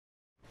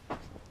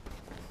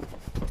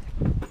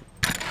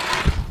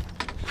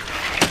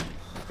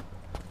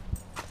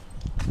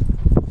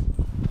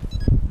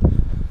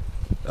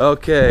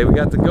Okay, we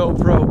got the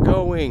GoPro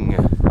going.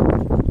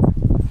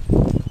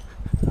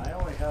 I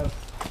only have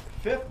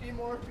 50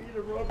 more feet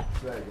of rope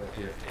drag up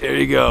here. There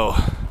you go.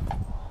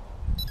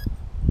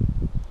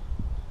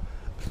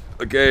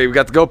 Okay, we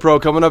got the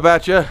GoPro coming up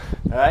at you. All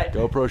right.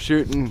 GoPro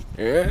shooting.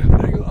 Yeah,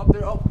 there you go, up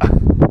there. Oh,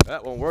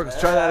 that won't work. Let's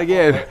try that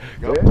again.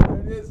 Go. There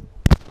it is.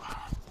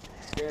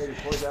 Okay, you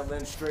pull that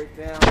lens straight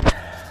down.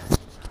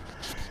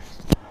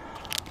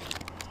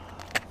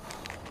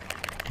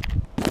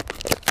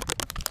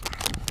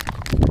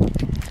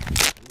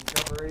 Didn't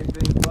cover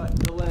anything but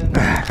the lens.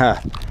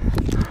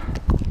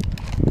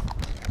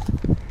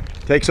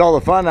 Takes all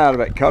the fun out of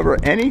it. Cover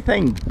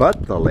anything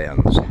but the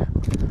lens.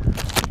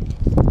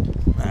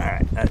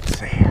 Alright, let's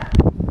see.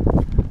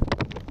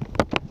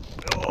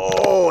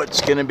 Oh,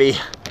 it's gonna be.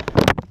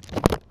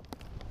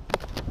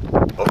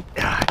 Oh,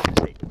 I can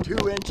take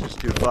 2 inches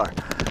too far.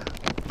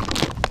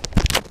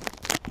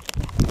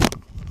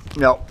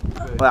 No,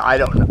 well, I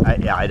don't know. I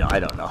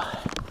don't know.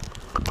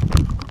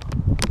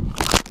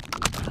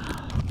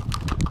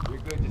 You're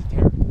good, just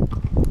tear it.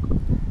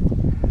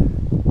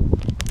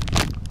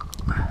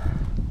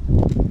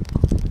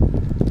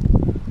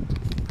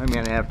 I'm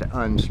gonna have to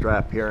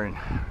unstrap here and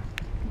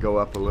go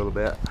up a little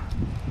bit.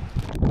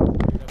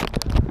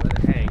 Let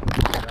it hang.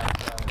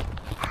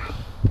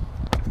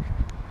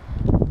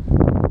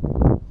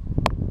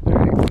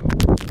 There you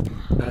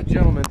go.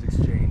 Gentlemen's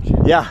exchange.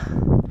 Yeah.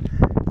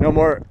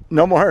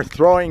 No more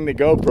throwing the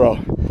GoPro.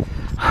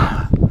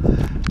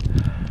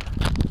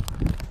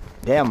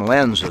 Damn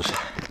lenses.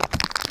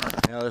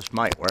 Yeah, this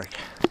might work.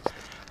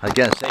 I was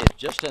gonna say it's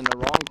just in the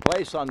wrong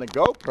place on the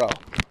GoPro.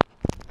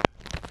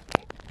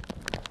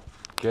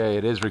 Okay,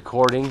 it is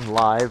recording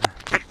live.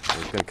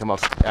 It's gonna come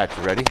up at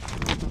you. Ready?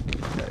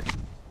 Okay.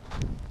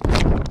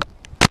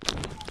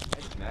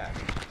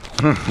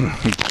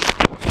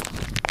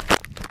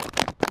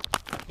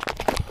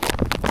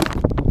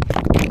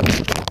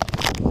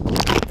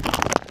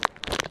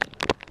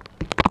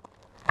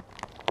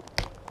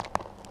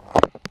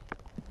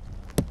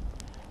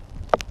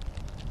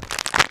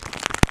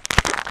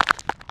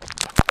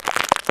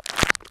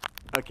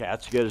 Okay,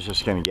 that's as good as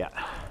it's gonna get.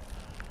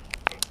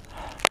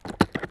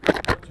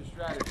 What's your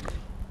strategy?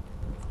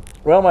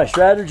 Well, my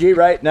strategy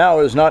right now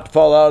is not to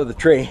fall out of the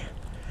tree.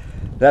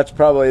 That's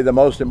probably the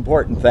most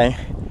important thing.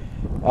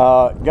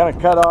 Gonna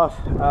cut off,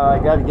 I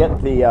gotta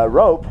get the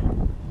rope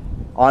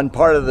on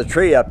part of the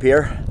tree up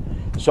here,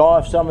 saw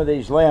off some of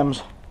these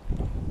limbs,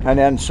 and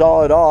then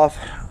saw it off,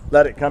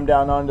 let it come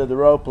down onto the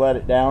rope, let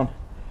it down,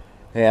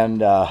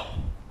 and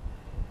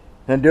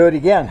then do it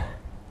again.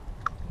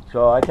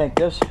 So I think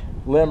this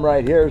limb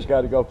right here has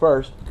got to go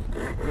first.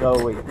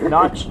 So we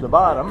notch the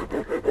bottom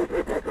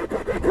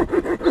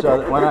so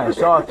that when I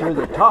saw through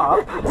the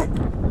top,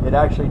 it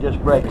actually just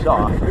breaks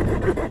off.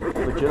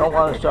 But you don't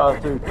want to saw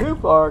through too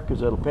far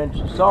because it'll pinch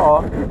the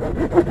saw.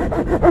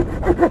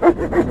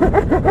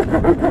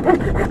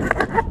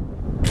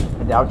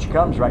 And out she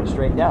comes right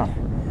straight down.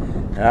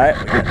 All right,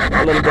 we got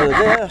a little bit of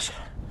this,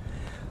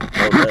 a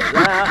little bit of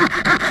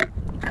that,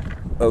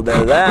 a little bit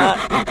of that.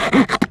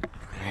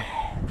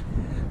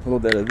 A little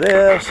bit of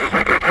this,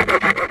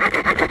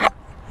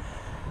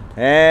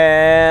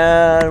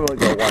 and we'll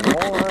go one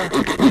more.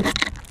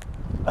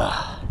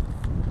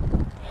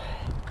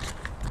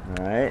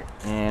 All right,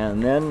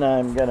 and then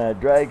I'm gonna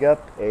drag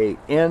up a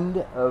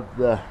end of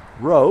the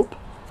rope,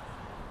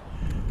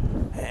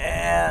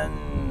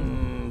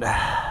 and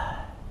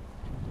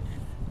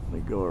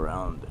we go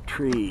around the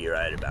tree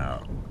right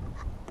about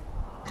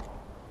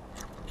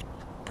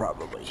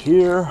probably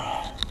here.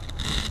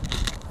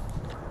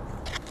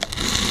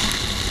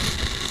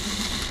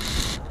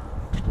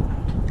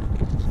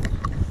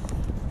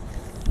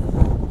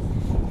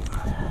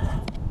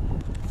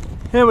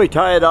 And we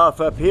tie it off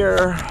up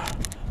here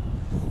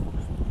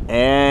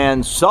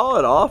and saw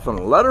it off and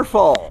let her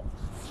fall.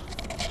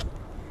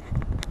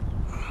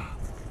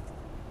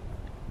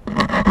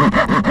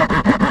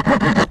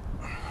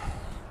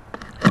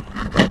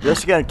 This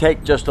is going to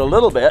take just a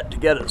little bit to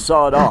get it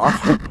sawed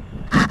off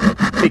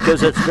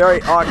because it's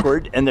very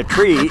awkward and the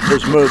tree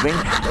is moving.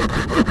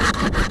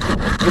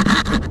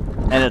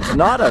 And it's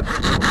not a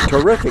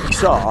terrific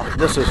saw.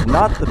 This is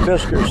not the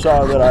Fiskars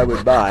saw that I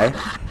would buy.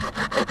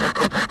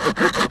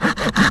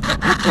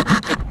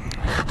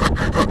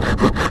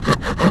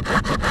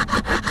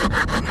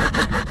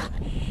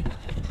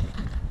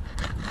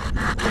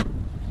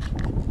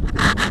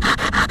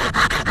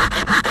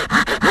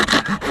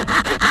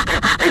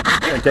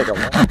 Take a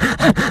while.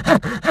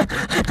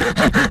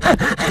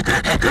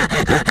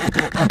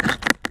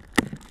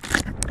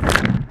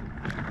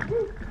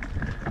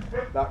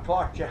 About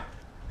clocked you.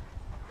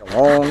 A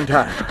long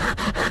time.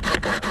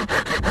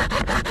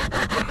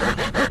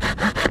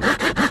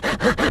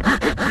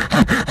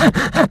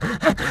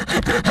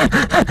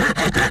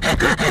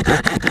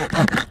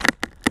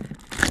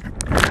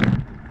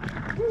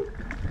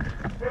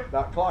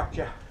 About clocked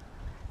you.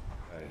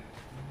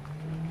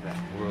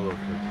 We're a little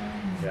quick.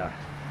 Yeah.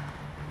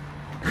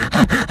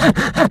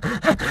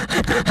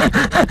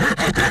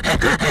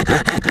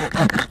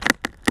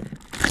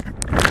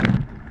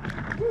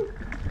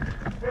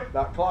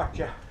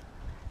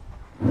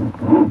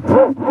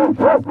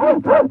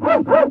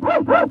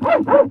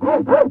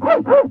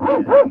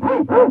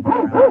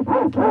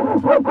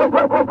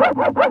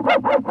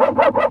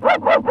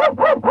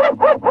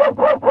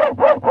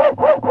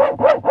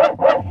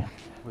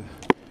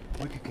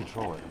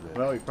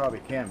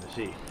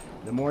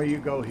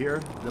 go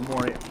here, the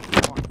more it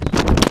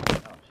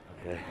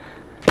Okay.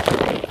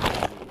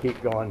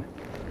 keep going.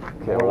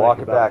 Okay, we'll walk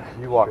it back.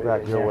 You walk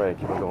back your way.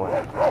 Keep it going.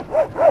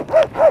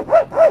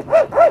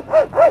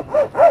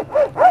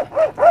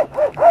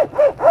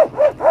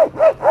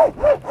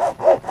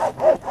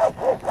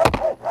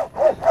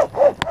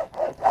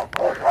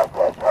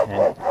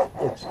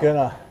 And it's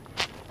gonna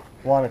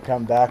want to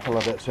come back a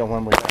little bit, so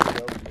when we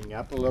start opening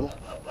up a little.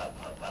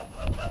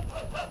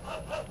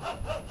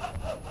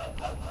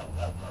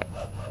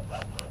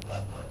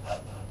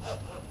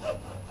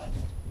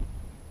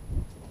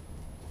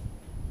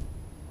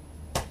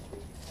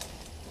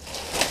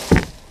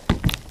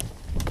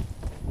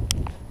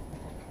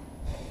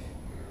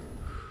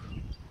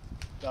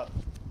 About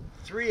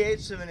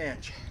 3/8 of an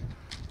inch.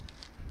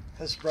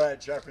 This is Brad,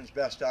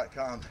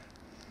 sharpensbest.com.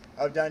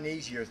 I've done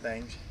easier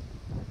things.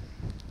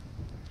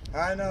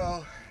 I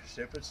know,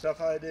 stupid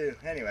stuff I do.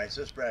 Anyways,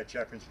 this is Brad,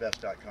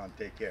 sharpensbest.com.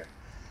 Take care.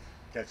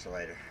 Catch you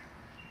later.